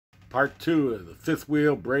part 2 of the fifth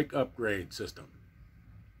wheel brake upgrade system.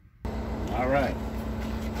 All right,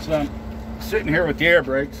 so I'm sitting here with the air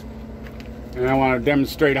brakes, and I want to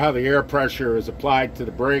demonstrate how the air pressure is applied to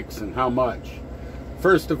the brakes and how much.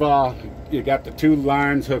 First of all, you got the two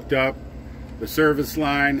lines hooked up, the service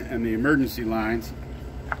line and the emergency lines,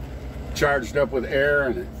 charged up with air,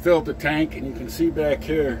 and it filled the tank. And you can see back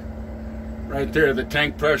here, right there, the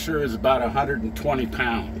tank pressure is about 120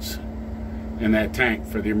 pounds in that tank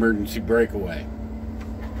for the emergency breakaway.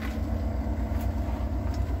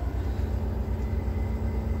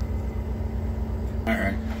 All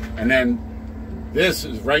right, and then this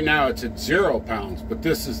is, right now it's at 0 pounds, but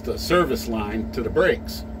this is the service line to the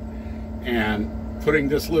brakes. And putting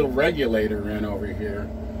this little regulator in over here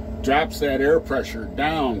drops that air pressure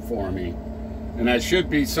down for me. And I should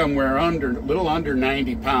be somewhere under, a little under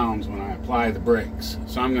 90 pounds when I apply the brakes.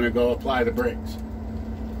 So I'm gonna go apply the brakes.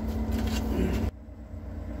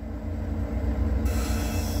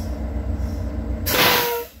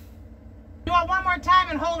 Do it one more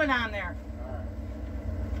time and hold it on there.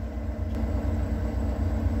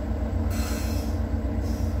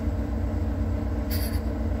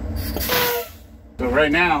 So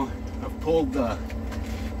right now, I've pulled the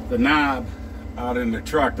knob out in the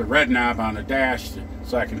truck, the red knob on the dash,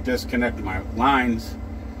 so I can disconnect my lines.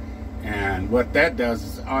 And what that does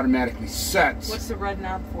is automatically sets. What's the red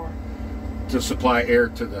knob for? To supply air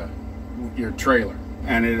to your trailer.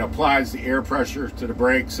 And it applies the air pressure to the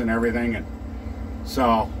brakes and everything. And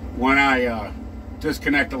so when I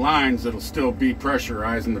disconnect the lines, it'll still be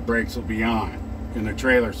pressurized and the brakes will be on in the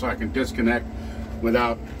trailer, so I can disconnect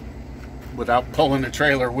without pulling the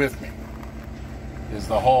trailer with me, is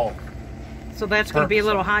the whole. So that's going to be a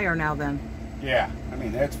little higher now then. Yeah, I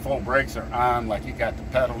mean, its full brakes are on, like you got the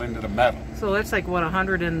pedal into the metal. So that's like what,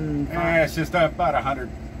 100 and... It's just about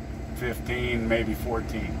 115, maybe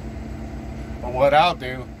 14. But what I'll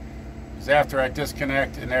do is, after I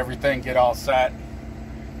disconnect and everything, get all set,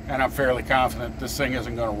 and I'm fairly confident this thing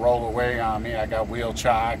isn't going to roll away on me, I got wheel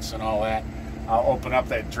chocks and all that, I'll open up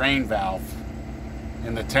that drain valve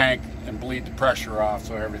in the tank and bleed the pressure off,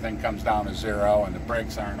 so everything comes down to 0 and the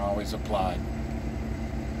brakes aren't always applied.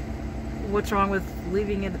 What's wrong with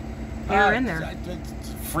leaving it air in there?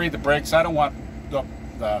 Free the brakes. I don't want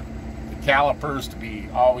the calipers to be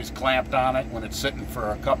always clamped on it when it's sitting for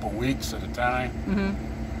a couple weeks at a time.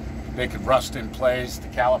 Mm-hmm. They could rust in place, the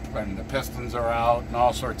caliper and the pistons are out and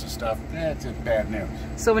all sorts of stuff. It's just bad news.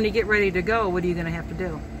 So when you get ready to go, what are you going to have to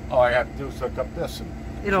do? All I have to do is hook up this and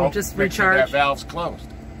it'll just make recharge. Sure that valve's closed.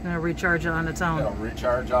 It'll recharge on its own. It'll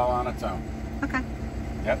recharge all on its own. Okay.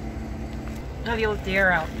 Yep. How do you let the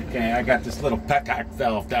air out? Okay, I got this little petcock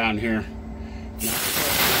valve down here.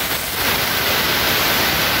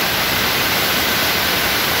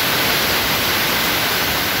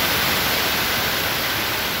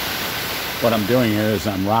 What I'm doing here is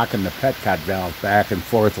I'm rocking the petcock valve back and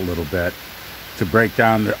forth a little bit to break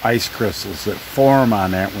down the ice crystals that form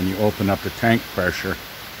on that when you open up the tank pressure,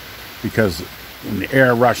 because when the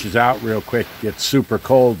air rushes out real quick, it gets super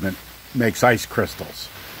cold and it makes ice crystals.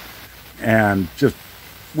 And just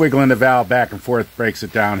wiggling the valve back and forth breaks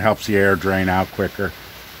it down, helps the air drain out quicker.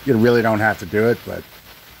 You really don't have to do it, but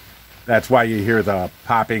that's why you hear the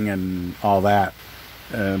popping and all that,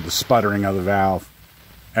 the sputtering of the valve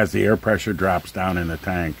as the air pressure drops down in the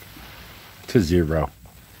tank to 0.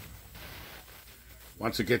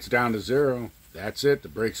 Once it gets down to 0, that's it. The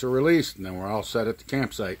brakes are released, and then we're all set at the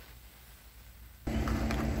campsite.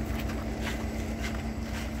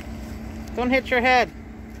 Don't hit your head.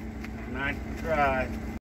 Not try.